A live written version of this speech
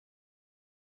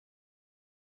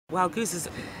Wild Goose is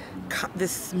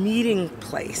this meeting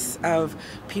place of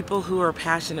people who are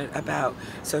passionate about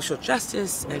social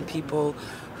justice and people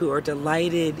who are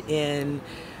delighted in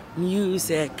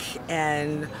music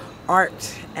and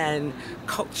art and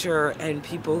culture and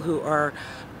people who are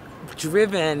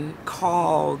driven,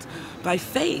 called by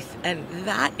faith. And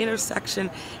that intersection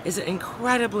is an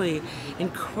incredibly,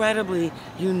 incredibly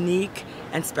unique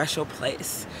and special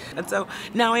place. And so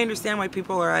now I understand why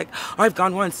people are like, oh, I've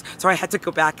gone once, so I had to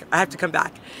go back. I have to come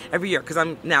back every year because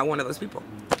I'm now one of those people.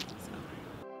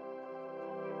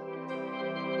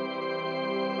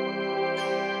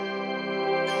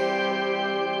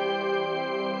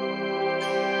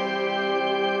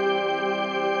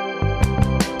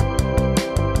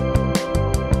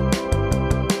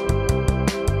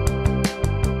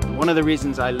 One of the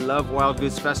reasons I love Wild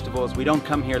Goose Festival is we don't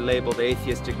come here labeled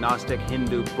atheist, agnostic,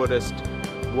 Hindu, Buddhist,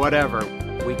 whatever.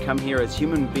 We come here as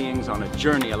human beings on a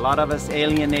journey. A lot of us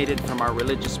alienated from our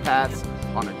religious paths,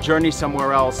 on a journey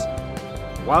somewhere else.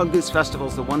 Wild Goose Festival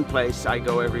is the one place I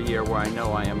go every year where I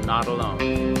know I am not alone.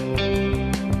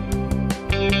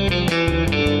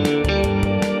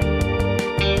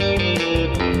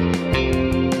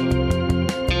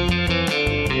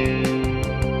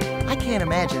 I can't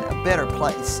imagine a better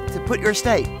place to put your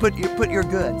estate, put your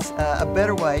goods, a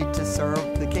better way to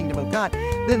serve the kingdom of God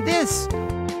than this,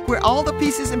 where all the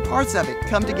pieces and parts of it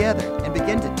come together and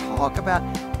begin to talk about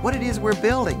what it is we're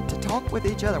building, to talk with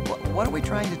each other. What are we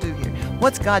trying to do here?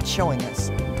 What's God showing us?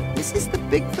 This is the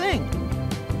big thing.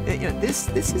 You know, this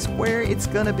is where it's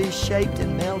going to be shaped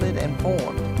and melded and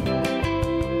formed.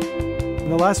 In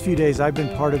the last few days, I've been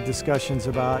part of discussions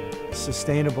about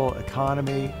sustainable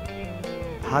economy.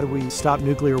 How do we stop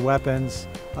nuclear weapons,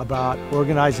 about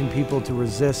organizing people to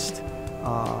resist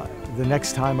the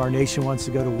next time our nation wants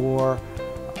to go to war,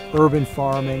 urban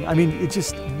farming. I mean, it's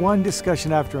just one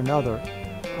discussion after another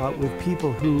with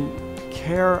people who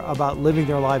care about living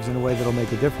their lives in a way that'll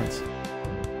make a difference.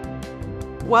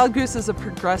 Wild Goose is a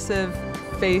progressive,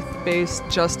 faith-based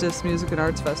justice, music, and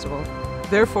arts festival.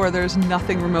 Therefore, there's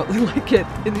nothing remotely like it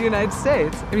in the United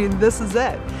States. I mean, this is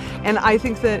it. And I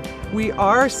think that we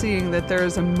are seeing that there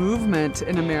is a movement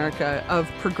in America of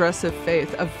progressive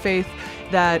faith, of faith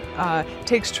that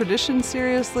takes tradition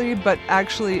seriously, but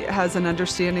actually has an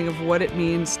understanding of what it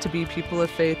means to be people of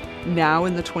faith now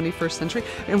in the 21st century.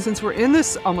 And since we're in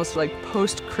this almost like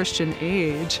post-Christian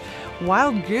age,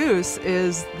 Wild Goose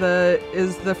is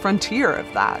the frontier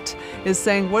of that, is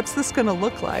saying, what's this going to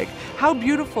look like? How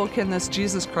beautiful can this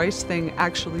Jesus Christ thing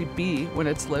actually be when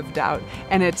it's lived out?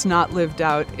 And it's not lived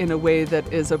out in a way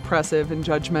that is oppressive and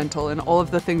judgmental and all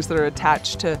of the things that are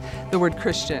attached to the word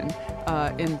Christian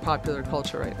in popular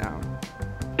culture right now.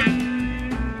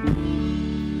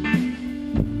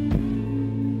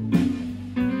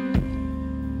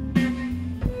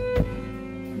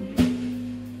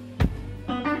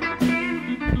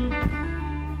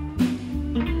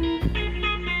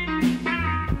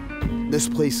 This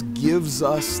place gives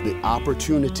us the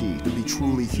opportunity to be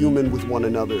truly human with one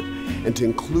another and to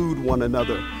include one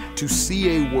another, to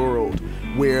see a world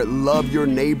where love your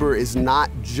neighbor is not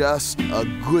just a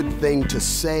good thing to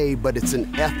say, but it's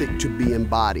an ethic to be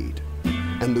embodied.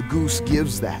 And the Goose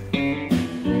gives that.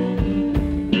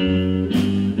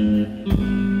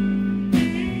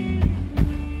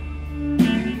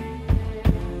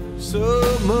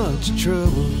 So much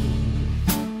trouble,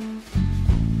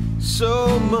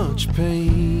 so much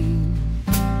pain.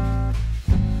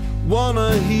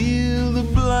 Wanna heal the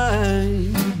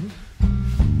blind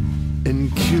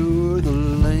and cure the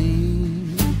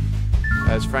lame.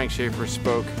 As Frank Schaeffer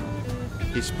spoke,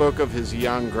 he spoke of his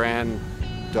young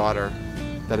granddaughter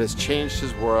that has changed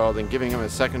his world and giving him a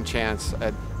second chance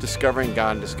at discovering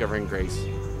God and discovering grace.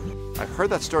 I've heard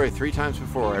that story 3 times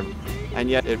before, and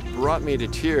yet it brought me to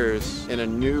tears in a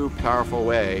new, powerful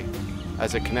way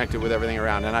as it connected with everything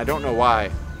around. And I don't know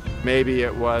why. Maybe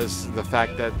it was the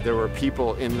fact that there were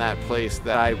people in that place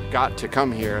that I got to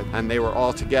come here and they were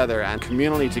all together and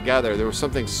communally together. There was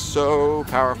something so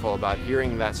powerful about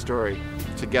hearing that story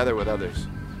together with others.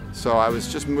 So I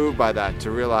was just moved by that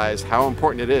to realize how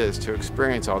important it is to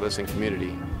experience all this in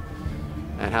community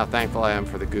and how thankful I am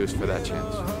for the Goose for that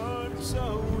chance.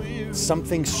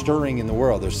 Something stirring in the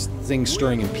world. There's things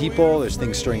stirring in people, there's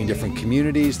things stirring in different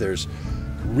communities, there's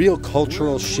real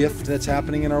cultural shift that's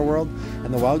happening in our world,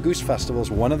 and the Wild Goose Festival is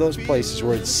one of those places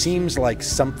where it seems like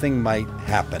something might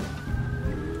happen.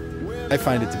 I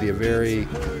find it to be a very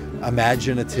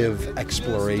imaginative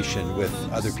exploration with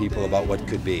other people about what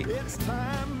could be.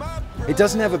 It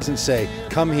doesn't have a say,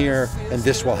 come here and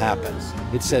this will happen.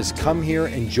 It says, come here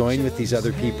and join with these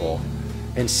other people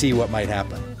and see what might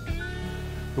happen.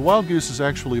 The Wild Goose is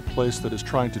actually a place that is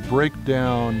trying to break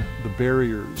down the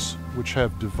barriers which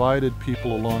have divided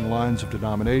people along lines of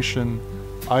denomination,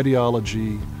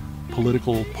 ideology,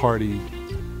 political party,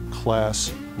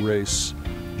 class, race,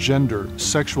 gender,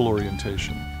 sexual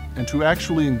orientation, and to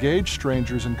actually engage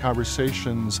strangers in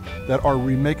conversations that are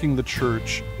remaking the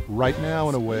church right now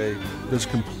in a way that's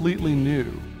completely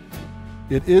new.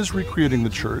 It is recreating the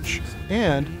church,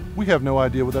 and we have no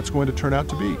idea what that's going to turn out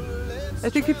to be. I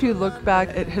think if you look back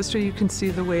at history, you can see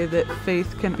the way that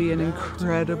faith can be an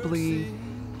incredibly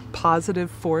positive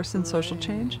force in social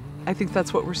change. I think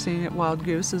that's what we're seeing at Wild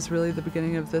Goose is really the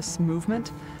beginning of this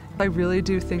movement. I really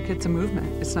do think it's a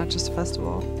movement. It's not just a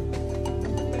festival.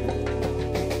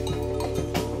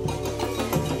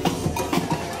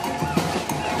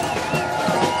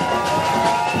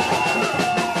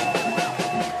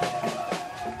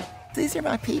 These are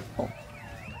my people.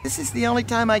 This is the only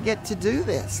time I get to do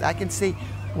this. I can see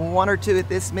one or two at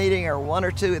this meeting or one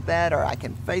or two at that, or I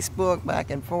can Facebook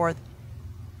back and forth.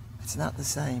 It's not the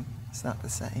same. It's not the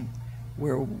same.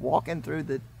 We're walking through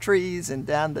the trees and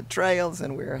down the trails,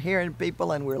 and we're hearing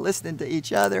people, and we're listening to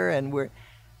each other, and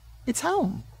it's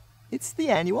home. It's the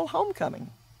annual homecoming.